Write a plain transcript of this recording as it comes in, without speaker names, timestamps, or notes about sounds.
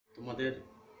তোমাদের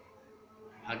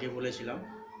আগে বলেছিলাম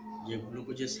যে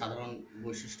গ্লুকোজের সাধারণ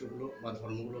বৈশিষ্ট্যগুলো বা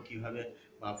ধর্মগুলো কিভাবে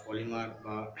বা পলিমার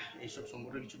বা এইসব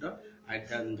সম্পর্কে কিছুটা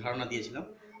একটা ধারণা দিয়েছিলাম।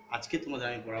 আজকে তোমাদের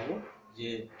আমি পড়াবো যে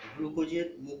গ্লুকোজের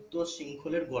মুক্ত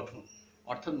শৃঙ্খলের গঠন,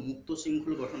 অর্থাৎ মুক্ত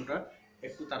শৃঙ্খল গঠনটা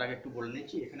একটু তার আগে একটু বলে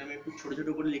নিয়েছি। এখানে আমি একটু ছোট ছোট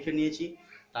করে লিখে নিয়েছি,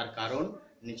 তার কারণ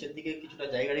নিচের দিকে কিছুটা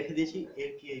জায়গা রেখে দিয়েছি।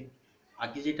 এর কি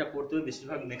আজকে যেটা পড়তে হবে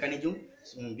বেশিরভাগ মেকানিজম,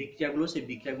 বিক্রিয়াগুলো, সেই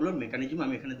বিক্রিয়াগুলোর মেকানিজম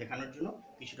আমি এখানে দেখানোর জন্য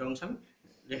কিছুটা অংশ আমি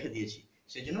রেখে দিয়েছি।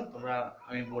 সেই জন্য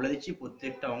আমি বলে দিচ্ছি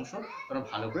প্রত্যেকটা অংশ তোমরা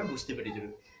ভালো করে বুঝতে পেরে যাবে।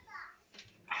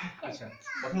 আচ্ছা,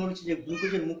 প্রথম বলছি যে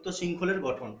গ্লুকোজের মুক্ত শৃঙ্খলের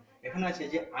গঠন। এখানে আছে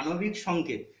যে আণবিক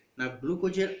সংকেত, না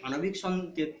গ্লুকোজের আণবিক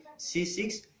সংকেত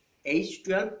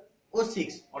C6H12O6,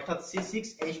 অর্থাৎ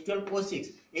C6H12O6।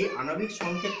 এই আণবিক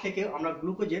সংকেত থেকে আমরা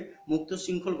গ্লুকোজের মুক্ত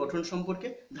শৃঙ্খল গঠন সম্পর্কে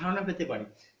ধারণা পেতে পারি।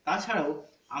 তাছাড়াও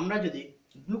আমরা যদি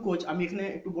গ্লুকোজ, আমি এখানে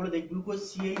একটু বলে দিই, গ্লুকোজ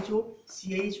CHO,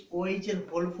 CHOH এর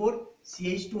হোল 4,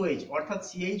 CH2OH, অর্থাৎ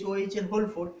CHOH এর হোল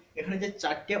 4। এখানে যে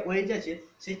 4টে OH আছে,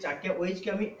 সেই 4টে OH কে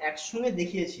আমি একসঙ্গে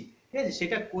দেখিয়েছি, ঠিক আছে?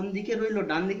 সেটা কোন দিকে রইলো,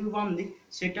 ডান দিক বা বাম দিক,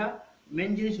 সেটা মেন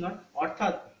জিনিস নয়।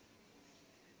 অর্থাৎ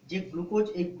যে গ্লুকোজ,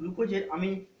 এই গ্লুকোজের আমি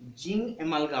জিঙ্ক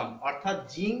অ্যামালগাম, অর্থাৎ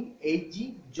জিঙ্ক Hg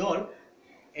জল,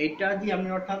 এইটা দিয়ে আমি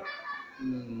অর্থাৎ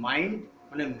মাইন্ড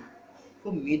মানে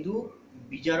খুব মৃদু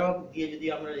বিজারক দিয়ে যদি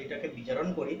আমরা এটাকে বিজারণ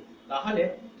করি, তাহলে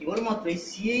কেবলমাত্র এই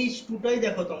CH2টাই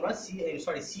দেখো তোমরা,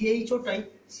 CHOটাই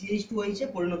CH2OH এ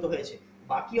পরিণত হয়েছে,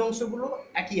 বাকি অংশগুলো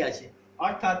একই আছে।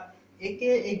 অর্থাৎ একে,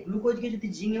 এই গ্লুকোজকে যদি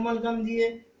জিঙ্ক অ্যামালগাম দিয়ে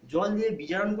জল দিয়ে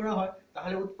বিজারণ করা হয়,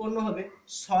 তাহলে উৎপন্ন হবে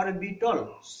সরবিটল।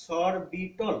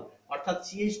 সরবিটল অর্থাৎ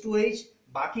CH2OH,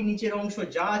 বাকি নিচের অংশ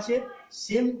যা আছে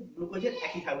সেম গ্লুকোজের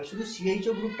একই থাকবে, শুধু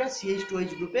CHO গ্রুপটা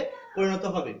CH2OH গ্রুপে পরিণত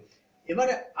হবে।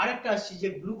 এবারে আরেকটা আসছে যে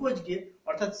গ্লুকোজকে,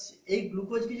 অর্থাৎ এই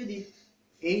গ্লুকোজকে যদি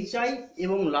HI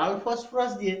এবং লাল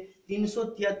ফসফরাস দিয়ে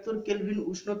 373 কেলভিন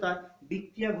উষ্ণতার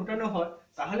বিক্রিয়া ঘটানো হয়,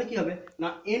 তাহলে কি হবে না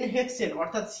N হেক্সেন,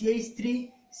 অর্থাৎ CH3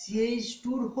 CH2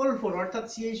 হোল 4, অর্থাৎ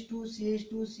CH2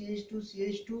 CH2 CH2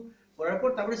 CH2 করার পর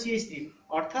তারপরে CH3,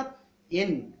 অর্থাৎ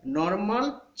N নরমাল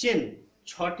চেন,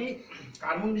 6টি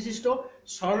কার্বন বিশিষ্ট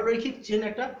সরলরৈখিক চেন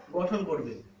একটা গঠন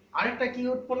করবে। আরেকটা কি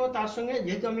উৎপন্ন তার সঙ্গে,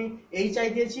 যেহেতু আমি HI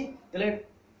দিয়েছি, তাহলে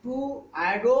 2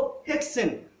 আয়োডোহেক্সেন,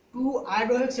 2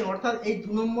 আয়োডোহেক্সেন, অর্থাৎ এই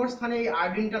 2 নম্বর স্থানে এই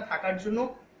আয়োডিনটা থাকার জন্য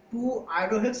 2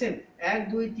 আয়োডোহেক্সেন 1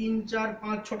 2 3 4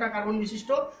 5 6টা কার্বন বিশিষ্ট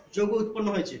যৌগ উৎপন্ন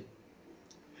হয়েছে।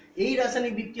 এই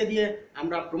রাসায়নিক বিক্রিয়া দিয়ে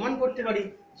আমরা প্রমাণ করতে পারি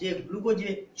যে গ্লুকোজে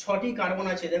 6টি কার্বন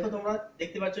আছে। দেখো তোমরা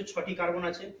দেখতে পাচ্ছ 6টি কার্বন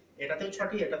আছে, এটাতেও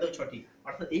 6টি, এটাতেও 6টি,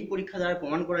 অর্থাৎ এই পরীক্ষা দ্বারা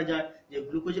প্রমাণ করা যায় যে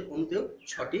গ্লুকোজের অণুতেও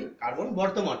 6টি কার্বন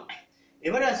বর্তমান।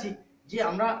 এবারে আসি যে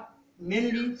আমরা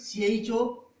মেনলি CHO,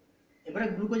 এবারে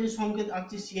গ্লুকোজের সংকেত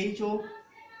আঁকছি CHO,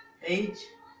 H,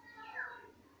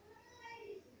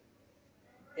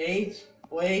 H,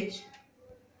 OH,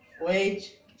 OH,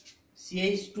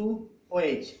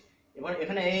 CH2OH, এবার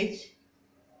এখানে H,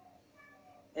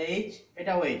 H,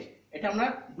 এটা OH, এটা আমরা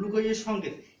গ্লুকোজের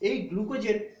সংকেত। এই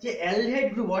গ্লুকোজের যে অ্যালডিহাইড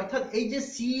গ্রুপ, অর্থাৎ এই যে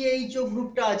CHO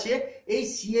গ্রুপটা আছে, এই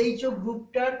CHO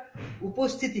গ্রুপটার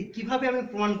উপস্থিতি কিভাবে আমি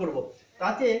প্রমাণ করব,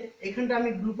 তাতে এখানটা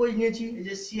আমি গ্লুকোজ নিয়েছি, এই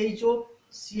যে CHO,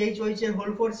 CHOH এর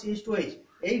হোল 4, CH2OH,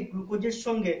 এই গ্লুকোজের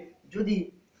সঙ্গে যদি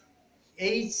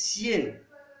HCl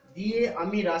দিয়ে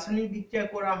আমি রাসায়নিক বিক্রিয়া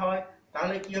করা হয়,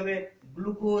 তাহলে কি হবে,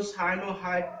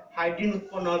 গ্লুকোসায়ানোহাইড্রিন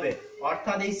উৎপন্ন হবে।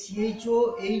 অর্থাৎ এই CHO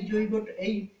এই জৈবটা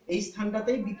এই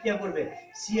স্থানটাতেই বিক্রিয়া করবে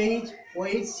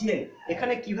CHOHCl।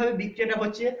 এখানে কিভাবে বিক্রিয়াটা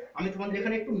হচ্ছে আমি তোমাদের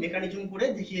এখানে একটু মেকানিজম করে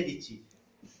দেখিয়ে দিচ্ছি।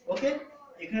 ওকে,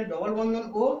 এখানে ডবল বন্ধন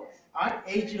O আর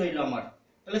H রইল আমার,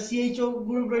 তাহলে CHO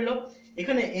গ্রুপ রইল।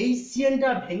 এখানে HCl-টা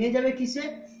ভেঙে যাবে কিসে,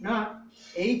 না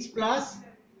H প্লাস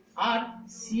আর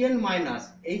Cn মাইনাস,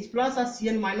 H প্লাস আর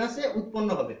Cn মাইনাসে উৎপন্ন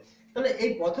হবে। তাহলে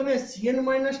এই প্রথমে Cn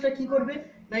মাইনাসটা কি করবে,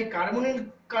 না এই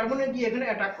কার্বনের গিয়ে এখানে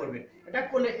অ্যাটাক করবে, অ্যাটাক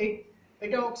করলে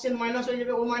এটা অক্সিজেন মাইনাস হয়ে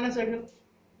যাবে, O মাইনাস হয়ে গেল।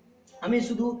 আমি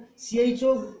শুধু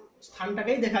CHO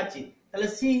স্থানটাকেই দেখাচ্ছি, তাহলে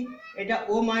C, এটা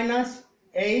O মাইনাস,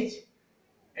 H,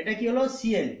 এটা কি হলো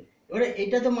Cn। এবারে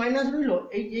এটা তো মাইনাস রইলো,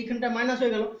 এইখানটা মাইনাস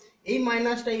হয়ে গেল, এই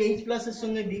মাইনাসটা H প্লাস এর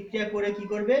সঙ্গে বিক্রিয়া করে কি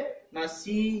করবে, না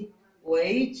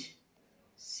COH,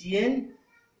 Cn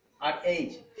আর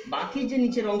H, বাকি যে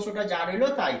নিচের অংশটা যা রইলো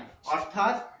তাই।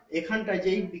 অর্থাৎ এখানটা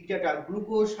যেই বিক্রিয়াটা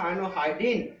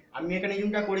গ্লুকোসায়ানোহাইড্রিন, আমি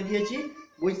মেকানিজমটা করে দিয়েছি,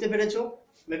 বুঝতে পেরেছো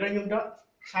মেকানিজমটা,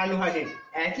 সায়ানোহাইড্রিন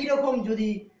একই রকম যদি,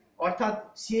 অর্থাৎ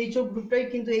CHO গ্রুপটাই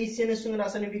কিন্তু HCN এর সঙ্গে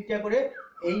রাসায়নিক বিক্রিয়া করে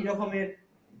এই রকমের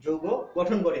যৌগ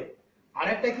গঠন করে।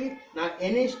 আরেকটা কি, না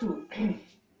NH2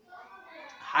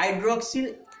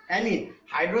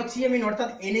 হাইড্রক্সিঅ্যামিন, অর্থাৎ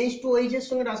NH2OH এর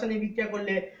সঙ্গে রাসায়নিক বিক্রিয়া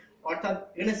করলে, অর্থাৎ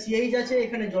এখানে CH আছে,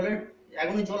 এখানে জলের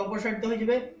আগুনে জল অপসারিত হয়ে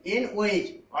যাবে NOH,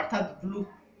 অর্থাৎ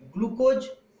গ্লুকোজ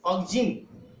অক্সিম,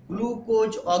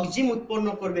 গ্লুকোজ অক্সিম উৎপন্ন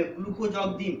করবে, গ্লুকোজ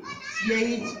অক্সিম,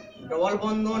 সিএইচ ডবল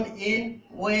বন্ধন এন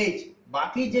ওএইচ,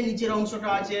 বাকি যে নিচের অংশটা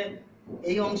আছে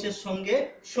এই অংশের সঙ্গে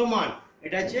সমান,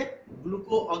 এটা হচ্ছে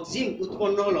গ্লুকো অক্সিম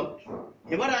উৎপন্ন হলো।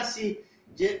 এবার আসছি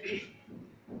যে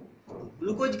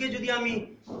গ্লুকোজকে যদি আমি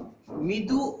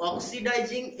মৃদু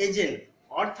অক্সিডাইজিং এজেন্ট,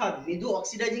 অর্থাৎ মৃদু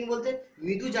অক্সিডাইজিং বলতে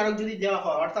মৃদু জারক যদি দেওয়া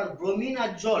হয়, অর্থাৎ ব্রোমিন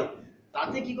আর জল,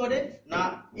 তাতে কি করে না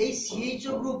এই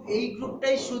সিএইচও গ্রুপ, এই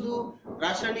গ্রুপটাই শুধু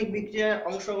রাসায়নিক বিক্রিয়ায়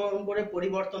অংশগ্রহণ করে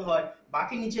পরিবর্তন হয়,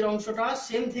 বাকি নিচের অংশটা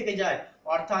সেম থেকে যায়,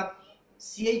 অর্থাৎ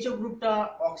সিএইচও গ্রুপটা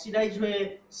অক্সিডাইজ হয়ে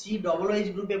সি ডবল এইচ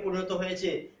গ্রুপে পরিণত হয়েছে,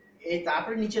 এই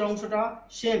তারপরে নিচের অংশটা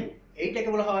সেম, এইটাকে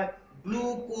বলা হয়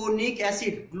গ্লুকোনিক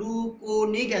অ্যাসিড।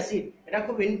 গ্লুকোনিক অ্যাসিড এটা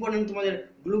খুব ইম্পর্টেন্ট, তোমাদের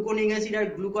গ্লুকোনিক অ্যাসিড আর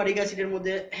গ্লুকারিক অ্যাসিডের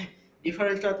মধ্যে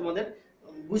ডিফারেন্সটা তোমাদের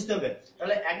বুঝতে হবে।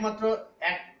 তাহলে একমাত্র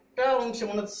একটা অংশে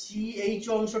মানে সিএইচ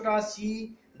অংশটা সি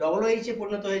ডবল এইচ এ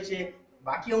পরিণত হয়েছে,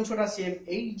 বাকি অংশটা সেম,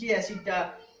 এই যে অ্যাসিডটা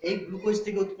এই গ্লুকোজ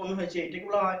থেকে উৎপন্ন হয়েছে এটাকে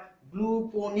বলা হয়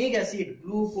গ্লুকোনিক অ্যাসিড।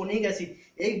 গ্লুকোনিক অ্যাসিড,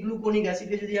 এই গ্লুকোনিক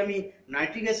অ্যাসিডকে যদি আমি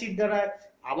নাইট্রিক অ্যাসিড দ্বারা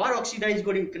আবার অক্সিডাইজ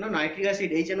করি, কেন nitric acid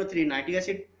HNO3, nitric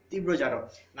acid তীব্র জারক,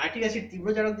 নাইট্রিক অ্যাসিড তীব্র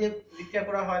জারক দিয়ে বিক্রিয়া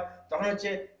করা হয়, তখন হচ্ছে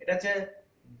এটা হচ্ছে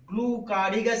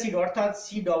গ্লুকারিক অ্যাসিড, অর্থাৎ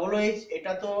সি ডবল এইচ,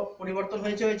 এটা তো পরিবর্তন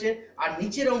হয়েছে, আর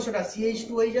নিচের অংশটা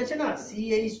CH2H আছে না,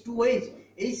 CH2H,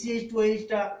 এই CH2H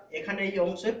টা এখানে এই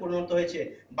অংশে পরিণত হয়েছে,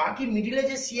 বাকি মিডিলে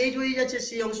যে CH2H আছে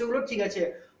সেই অংশগুলো ঠিক আছে,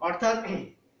 অর্থাৎ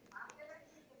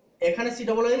এখানে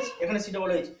COOH, এখানে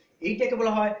COOH, এইটাকে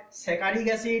বলা হয় স্যাকারিক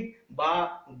অ্যাসিড বা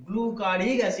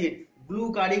গ্লুকারিক অ্যাসিড।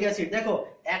 গ্লুকারিক অ্যাসিড দেখো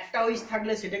একটা ওইচ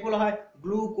থাকলে সেটাকে বলা হয়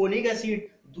গ্লুকোনিক অ্যাসিড,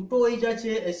 দুটো ওইচ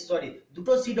আছে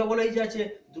দুটো COOH আছে,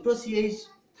 দুটো CH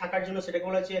থাকার জন্য সেটাকে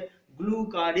বলা হচ্ছে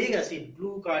গ্লুকারিক অ্যাসিড।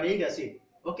 গ্লুকারিক অ্যাসিড,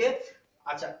 ওকে।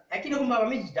 আচ্ছা, একই রকম ভাবে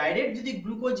আমি ডাইরেক্ট যদি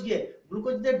গ্লুকোজ দিয়ে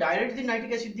ডাইরেক্ট যদি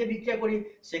নাইট্রিক অ্যাসিড দিয়ে বিক্রিয়া করি,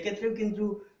 সেক্ষেত্রেও কিন্তু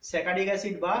স্যাকারিক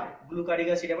অ্যাসিড বা গ্লুকারিক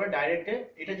অ্যাসিড আবার ডাইরেক্টে,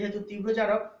 এটা যেহেতু তীব্র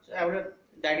জারক আবার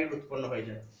ডাইরেক্ট উৎপন্ন হয়ে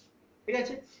যায়, ঠিক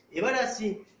আছে। এবার আসছি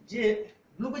যে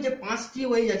গ্লুকোজে 5টি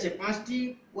ওয়েজ আছে, 5টি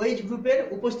ওয়েজ গ্রুপের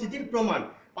উপস্থিতির প্রমাণ,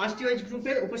 5টি ওয়েজ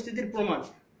গ্রুপের উপস্থিতির প্রমাণ।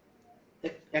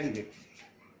 এক মিনিট,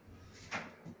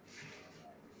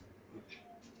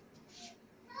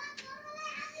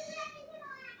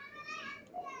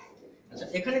 আচ্ছা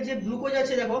এখানে যে গ্লুকোজ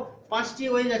আছে দেখো 5টি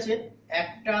ওয়েজ আছে,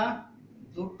 1টা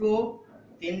 2টো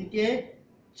 3টে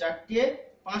 4টে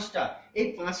 5টা, এই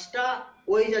 5টা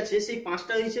ওয়েজ আছে, সেই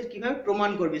 5টা ওয়েজের কিভাবে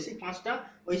প্রমাণ করবে, সেই 5টা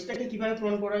ওয়েজটাকে কিভাবে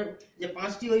প্রমাণ করা, যে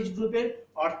 5টি ওয়েজ গ্রুপের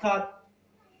অর্থাৎ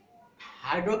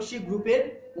হাইড্রক্সি গ্রুপের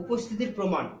উপস্থিতির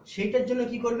প্রমাণ, সেটার জন্য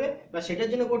কি করবে বা সেটার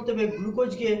জন্য করতে হবে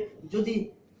গ্লুকোজকে যদি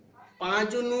 5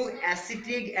 অণু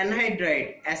অ্যাসিটিক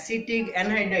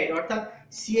অ্যানহাইড্রাইড অর্থাৎ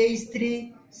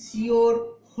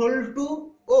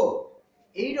CH3COR2O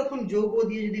এইরকম যৌগ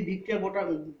দিয়ে যদি বিক্রিয়া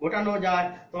ঘটানো যায়,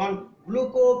 তখন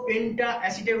গ্লুকোপেন্টা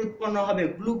অ্যাসিডের উৎপন্ন হবে,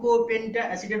 গ্লুকোপেন্টা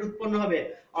অ্যাসিডের উৎপন্ন হবে,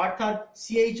 অর্থাৎ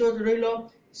CHO রইল,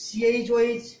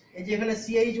 CHOH, এই যে এখানে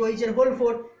CHOH এর হোল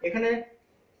 4, এখানে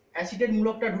অ্যাসিডের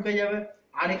মূলকটা ঢুকে যাবে,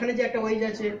 আর এখানে যে একটা ওয়েজ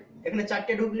আছে এখানে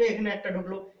 4টে ঢুকলে এখানে একটা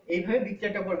ঢুকলো, এইভাবে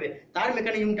বিক্রিয়াটা করবে। তার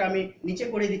মেকানিজমটা আমি নিচে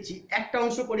করে দিচ্ছি, একটা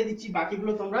অংশ করে দিচ্ছি,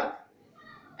 বাকিগুলো তোমরা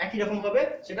একই রকম ভাবে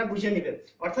সেটা বুঝে নেবে।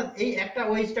 অর্থাৎ এই একটা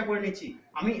ওয়েজটা করে নিচ্ছি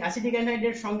আমি, অ্যাসিটিক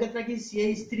অ্যানহাইড্রাইড সংকেত রাখি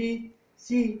CH3C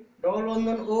ডবল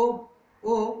বন্ধন O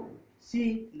C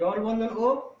ডবল বন্ধন O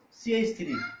CH3,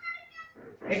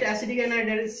 এটা অ্যাসিটিক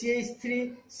অ্যানহাইড্রাইড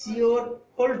CH3CO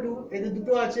হোল 2, এতে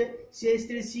দুটো আছে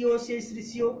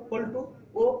CH3CO হোল 2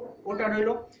 ও ওটা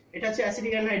রইলো, এটা হচ্ছে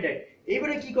অ্যাসিটিক অ্যানহাইড্রাইড।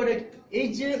 এইবারে কি করে, এই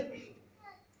যে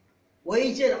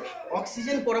ওইচের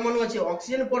অক্সিজেন পরমাণু আছে,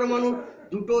 অক্সিজেন পরমাণু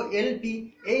দুটো এলপি,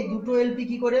 এই দুটো এলপি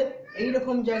কি করে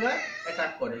এইরকম জায়গায়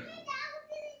অ্যাটাক করে,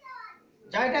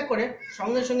 যা অ্যাটাক করে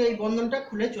সঙ্গে সঙ্গে এই বন্ধনটা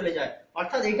খুলে চলে যায়,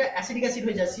 অর্থাৎ এইটা অ্যাসিডিক অ্যাসিড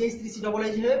হয়ে যায়,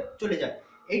 CH3COOH হয়ে চলে যায়।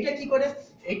 এইটা কি করে,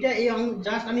 এইটা এই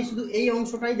জাস্ট আমি শুধু এই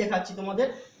অংশটাই দেখাচ্ছি তোমাদের,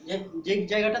 যে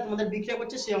জায়গাটা তোমাদের বিক্রিয়া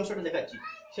করছে সেই অংশটা দেখাচ্ছি,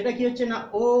 সেটা কি হচ্ছে না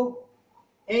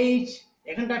OH,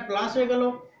 এখানটা প্লাস হয়ে গেল,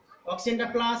 অক্সিজেনটা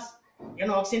প্লাস, কেন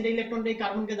অক্সিজেনটা ইলেকট্রনটা এই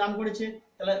কার্বনকে দান করেছে,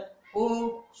 তাহলে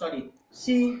C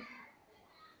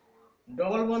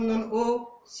ডবল বন্ধন O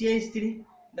CH3,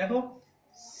 দেখো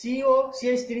CO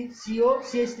CH3,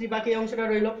 বাকি অংশটা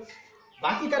রইল,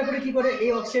 বাকি তারপরে কি করে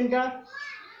এই অক্সিজেনটা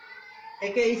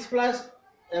একে H প্লাস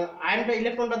আয়নটা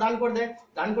ইলেকট্রনটা দান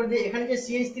করে দেয়, এখানে যে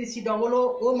CH3C ডবল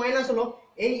O মাইনাস হলো,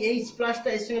 এই H প্লাসটা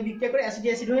এর সঙ্গে বিক্রিয়া করে অ্যাসিড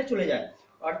অ্যাসিড হয়ে চলে যায়।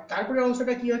 আর তারপরে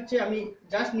অংশটা কি হচ্ছে আমি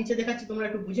জাস্ট নিচে দেখাচ্ছি, তোমরা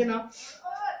একটু বুঝে নাও।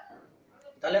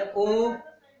 তাহলে O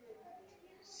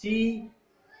C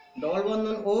ডবল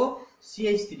বন্ধন O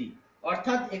CH3,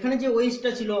 অর্থাৎ এখানে যে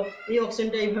ওইচটা ছিল এই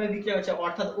অক্সিজেনটা এইভাবে বিক্রিয়া হচ্ছে,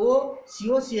 অর্থাৎ O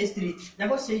CO CH3,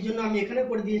 দেখো সেই জন্য আমি এখানে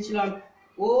করে দিয়েছিলাম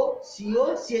ও সিও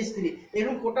CH3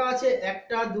 এরকম কোটা আছে,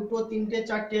 একটা দুটো তিনটে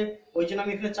চারটে, ওই জন্য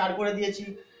আমি এখানে 4 করে দিয়েছি।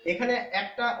 এখানে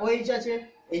একটা OH আছে,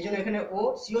 এই জন্য এখানে ও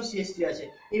সিও CH3 আছে।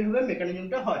 এইভাবে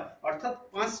মেকানিজমটা হয়, অর্থাৎ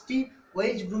 5টি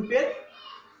OH গ্রুপের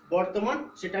বর্তমান,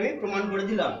 সেটা আমি প্রমাণ করে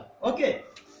দিলাম। ওকে,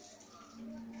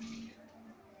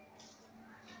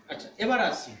 আচ্ছা এবার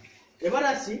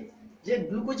আসছি যে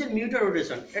গ্লুকোজের মিউটার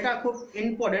রোটেশন, এটা খুব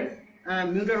ইম্পর্টেন্ট।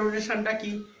 মিউটার রোটেশনটা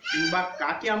কি বা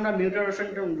কাকে আমরা মিউটার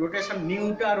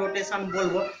রোটেশন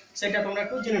বলবো, সেটা তোমরা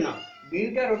একটু জেনে নাও।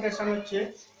 মিউটার রোটেশন হচ্ছে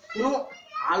কোনো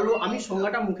আলো, আমি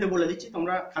সংজ্ঞাটা মুখে বলে দিচ্ছি,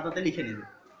 তোমরা খাতাতে লিখে নেবে।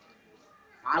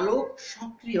 আলোক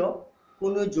সক্রিয়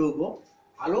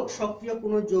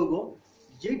কোনো যৌগ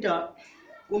যেটা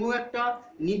কোনো একটা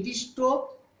নির্দিষ্ট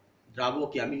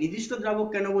দ্রাবকে, আমি নির্দিষ্ট দ্রাবক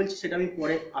কেন বলছি সেটা আমি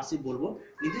পরে বলবো।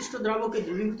 নির্দিষ্ট দ্রাবকে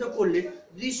দ্রবীভূত করলে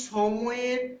যদি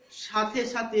সময়ের সাথে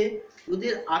সাথে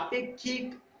ওদের আপেক্ষিক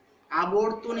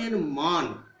আবর্তনের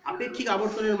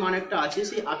মান একটা আছে,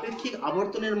 সেই আপেক্ষিক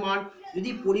আবর্তনের মান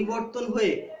যদি পরিবর্তন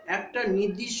হয়ে একটা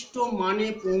নির্দিষ্ট মানে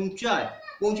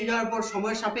পৌঁছে যাওয়ার পর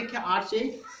সময়ের সাপেক্ষে আর সেই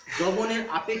দ্রবণের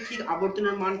আপেক্ষিক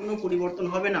আবর্তনের মান কোনো পরিবর্তন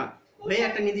হবে না, হয়ে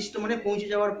একটা নির্দিষ্ট মানে পৌঁছে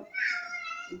যাওয়ার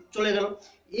চলে গেল,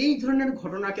 এই ধরনের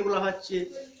ঘটনাকে বলা হচ্ছে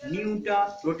মিউটার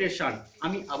রোটেশন।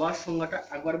 আমি আবার সংজ্ঞাটা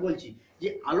একবার বলছি, যে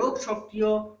আলোক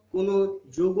সক্রিয় কোনো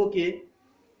যৌগকে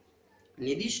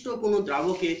নির্দিষ্ট কোনো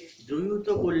দ্রাবকে দ্রবীভূত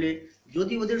করলে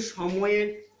যদি ওদের সময়ের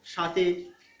সাথে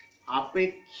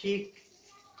আপেক্ষিক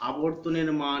আবর্তনের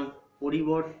মান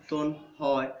পরিবর্তন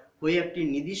হয়ে একটি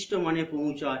নির্দিষ্ট মানে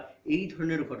পৌঁছায়, এই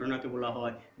ধরনের ঘটনাকে বলা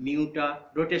হয় মিউটার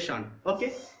রোটেশন। ওকে,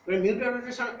 মিউটার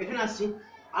রোটেশন এখানে আসছি।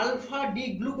 আলফা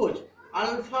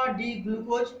ডি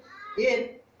গ্লুকোজ এর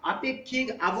আপেক্ষিক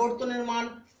আবর্তনের মান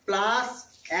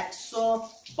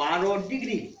 +112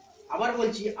 ডিগ্রি। আবার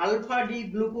বলছি, আলফা ডি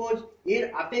গ্লুকোজ এর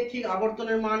আপেক্ষিক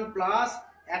আবর্তনের মান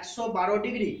 +112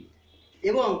 ডিগ্রি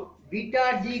এবং বিটা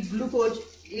ডি গ্লুকোজ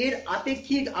এর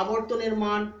আপেক্ষিক আবর্তনের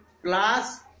মান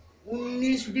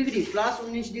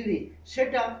 +19 ডিগ্রি।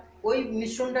 সেটা ওই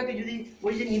মিশ্রণটাকে যদি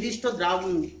ওই যে নির্দিষ্ট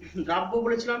দ্রাব্য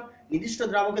বলেছিলাম, নির্দিষ্ট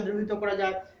দ্রাবকে দ্রবীভূত করা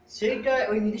যায়, সেইটা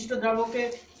ওই নির্দিষ্ট দ্রাবকে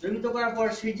দ্রবীভূত করার পর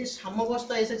সেই যে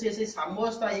সাম্যাবস্থা এসেছে, সেই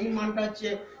সাম্যাবস্থা এই মানটা হচ্ছে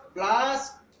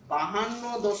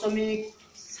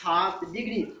 +52.7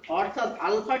 ডিগ্রি। অর্থাৎ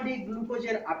আলফা ডি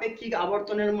গ্লুকোজের আপেক্ষিক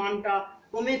আবর্তনের মানটা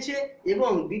কমেছে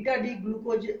এবং বিটা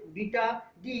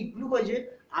ডি গ্লুকোজের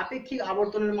আপেক্ষিক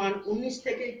আবর্তনের মান 19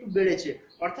 থেকে একটু বেড়েছে,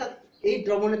 অর্থাৎ এই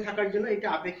দ্রবণে থাকার জন্য এটা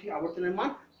আপেক্ষিক আবর্তনের মান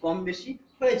কম বেশি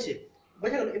হয়েছে।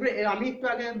 বোঝা গেল? এবারে আমি একটু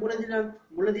আগে বলে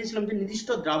দিয়েছিলাম যে নির্দিষ্ট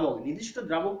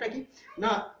দ্রাবকটা কি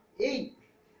না, এই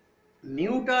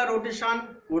মিউটার রোটেশন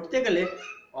করতে গেলে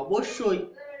অবশ্যই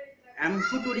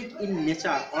অ্যাম্ফোটেরিক ইন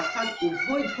নেচার, অর্থাৎ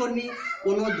উভয়ধর্মী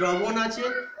কোনো দ্রবণ আছে,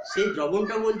 সেই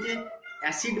দ্রবণটা বলতে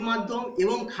অ্যাসিড মাধ্যম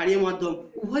এবং ক্ষারীয় মাধ্যম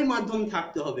উভয় মাধ্যম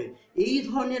থাকতে হবে। এই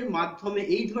ধরনের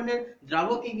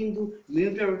দ্রাবকে কিন্তু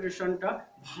মিউটার রোটেশনটা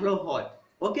ভালো হয়।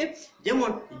 ওকে, যেমন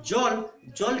জল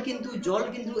কিন্তু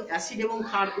অ্যাসিড এবং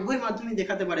ক্ষার উভয় মাধ্যমে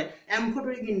দেখাতে পারে,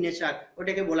 অ্যাম্ফোটেরিক ইন নেচার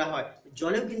ওটাকে বলা হয়।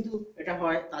 জলেও কিন্তু এটা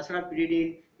হয়, তাছাড়া পিরিডিন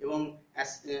এবং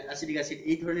অ্যাসিডিক অ্যাসিড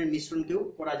এই ধরনের মিশ্রণকেও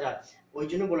করা যায়, ওই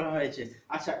জন্য বলা হয়েছে।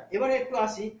 আচ্ছা, এবারে একটু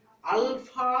আসি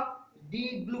আলফা ডি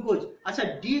গ্লুকোজ। আচ্ছা,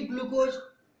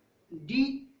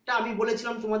 ডিটা আমি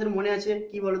বলেছিলাম, তোমাদের মনে আছে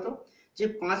কি বলতো, যে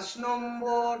 5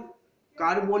 নম্বর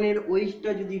কার্বনের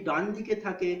ওইটা যদি ডান দিকে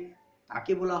থাকে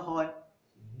তাকে বলা হয়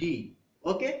ডি।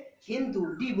 ওকে, কিন্তু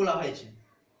ডি বলা হয়েছে,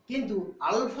 কিন্তু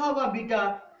আলফা বা বিটা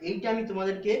এইটা আমি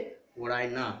তোমাদেরকে পড়াই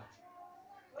না,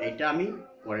 এইটা আমি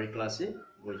পরের ক্লাসে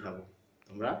বোঝাবো।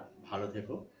 তোমরা ভালো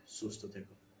থেকো, সুস্থ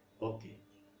থেকো। ওকে,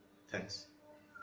 থ্যাঙ্কস।